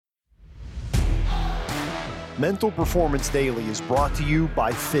Mental Performance Daily is brought to you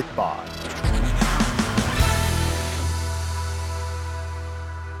by Fitbod.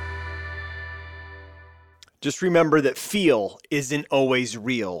 Just remember that feel isn't always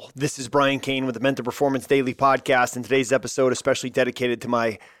real. This is Brian Cain with the Mental Performance Daily podcast, and today's episode especially dedicated to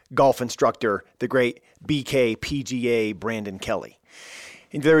my golf instructor, the great BK PGA Brandon Kelly.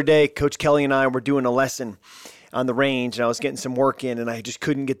 And the other day, Coach Kelly and I were doing a lesson on the range, and I was getting some work in, and I just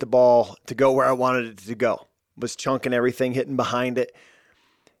couldn't get the ball to go where I wanted it to go. Was chunking everything, hitting behind it.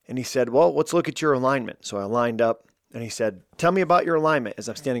 And he said, well, let's look at your alignment. So I lined up. And he said, tell me about your alignment as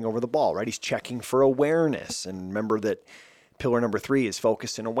I'm standing over the ball, right? He's checking for awareness. And remember that pillar number 3 is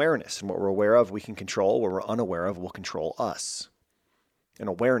focus and awareness. And what we're aware of, we can control. What we're unaware of will control us. And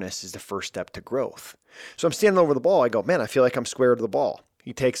awareness is the first step to growth. So I'm standing over the ball. I go, man, I feel like I'm square to the ball.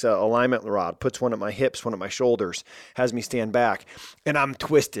 He takes an alignment rod, puts one at my hips, one at my shoulders, has me stand back. And I'm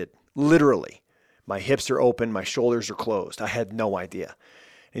twisted, literally. My hips are open. My shoulders are closed. I had no idea.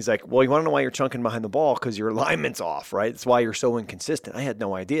 He's like, well, you want to know why you're chunking behind the ball? Because your alignment's off, right? That's why you're so inconsistent. I had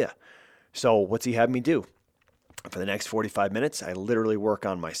no idea. So what's he had me do? For the next 45 minutes, I literally work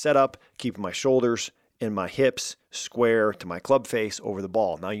on my setup, keeping my shoulders and my hips square to my club face over the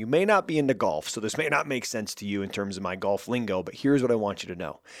ball. Now, you may not be into golf, so this may not make sense to you in terms of my golf lingo, but here's what I want you to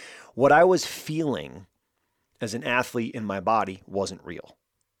know. What I was feeling as an athlete in my body wasn't real.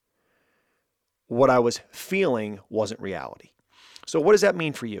 What I was feeling wasn't reality. So what does that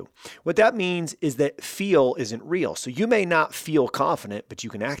mean for you? What that means is that feel isn't real. So you may not feel confident, but you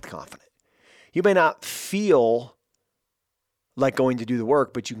can act confident. You may not feel like going to do the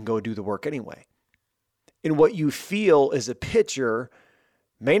work, but you can go do the work anyway. And what you feel as a pitcher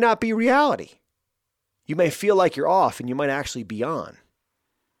may not be reality. You may feel like you're off and you might actually be on.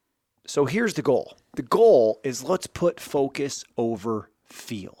 So here's the goal. The goal is let's put focus over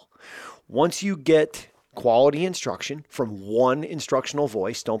feel. Once you get quality instruction from one instructional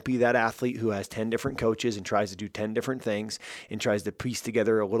voice. Don't be that athlete who has 10 different coaches and tries to do 10 different things and tries to piece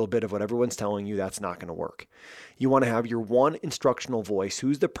together a little bit of what everyone's telling you. That's not going to work. You want to have your one instructional voice.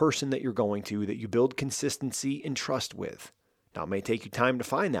 Who's the person that you're going to that you build consistency and trust with? Now, it may take you time to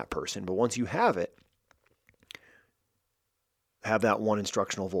find that person, but once you have it, have that one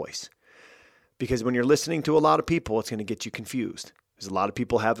instructional voice. Because when you're listening to a lot of people, it's going to get you confused because a lot of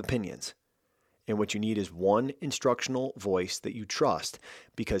people have opinions. And what you need is one instructional voice that you trust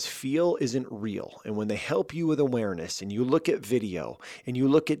because feel isn't real. And when they help you with awareness and you look at video and you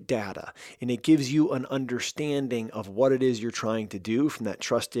look at data and it gives you an understanding of what it is you're trying to do from that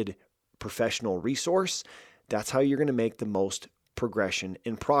trusted professional resource, that's how you're going to make the most progression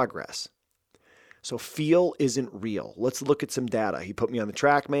and progress. So feel isn't real. Let's look at some data. He put me on the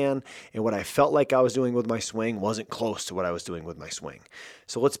TrackMan, and what I felt like I was doing with my swing wasn't close to what I was doing with my swing.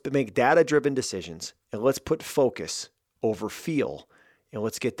 So let's make data-driven decisions, and let's put focus over feel, and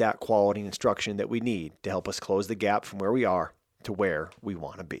let's get that quality instruction that we need to help us close the gap from where we are to where we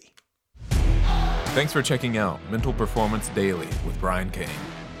want to be. Thanks for checking out Mental Performance Daily with Brian Cain,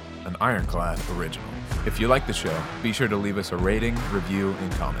 an Ironclad original. If you like the show, be sure to leave us a rating, review,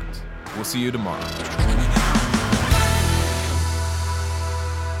 and comment. We'll see you tomorrow.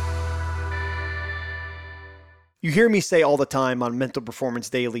 You hear me say all the time on Mental Performance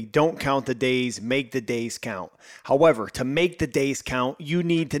Daily, don't count the days, make the days count. However, to make the days count, you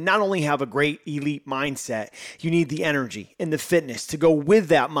need to not only have a great elite mindset, you need the energy and the fitness to go with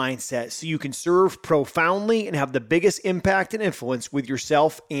that mindset so you can serve profoundly and have the biggest impact and influence with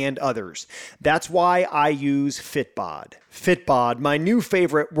yourself and others. That's why I use Fitbod. Fitbod, my new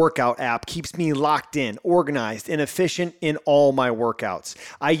favorite workout app, keeps me locked in, organized, and efficient in all my workouts.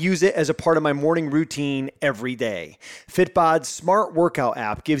 I use it as a part of my morning routine every day. Fitbod's smart workout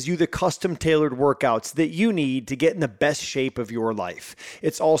app gives you the custom-tailored workouts that you need to get in the best shape of your life.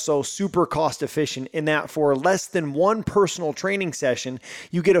 It's also super cost-efficient in that for less than one personal training session,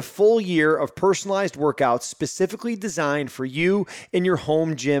 you get a full year of personalized workouts specifically designed for you and your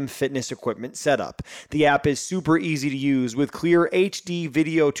home gym fitness equipment setup. The app is super easy to use with clear HD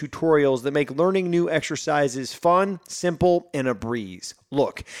video tutorials that make learning new exercises fun, simple, and a breeze.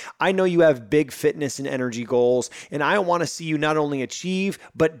 Look, I know you have big fitness and energy goals, and I want to see you not only achieve,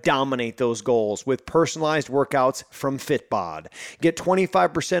 but dominate those goals with personalized workouts from Fitbod. Get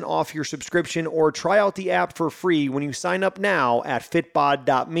 25% off your subscription or try out the app for free when you sign up now at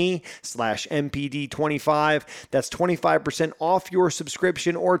fitbod.me/MPD25. That's 25% off your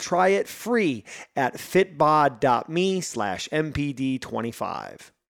subscription or try it free at fitbod.me/MPD25.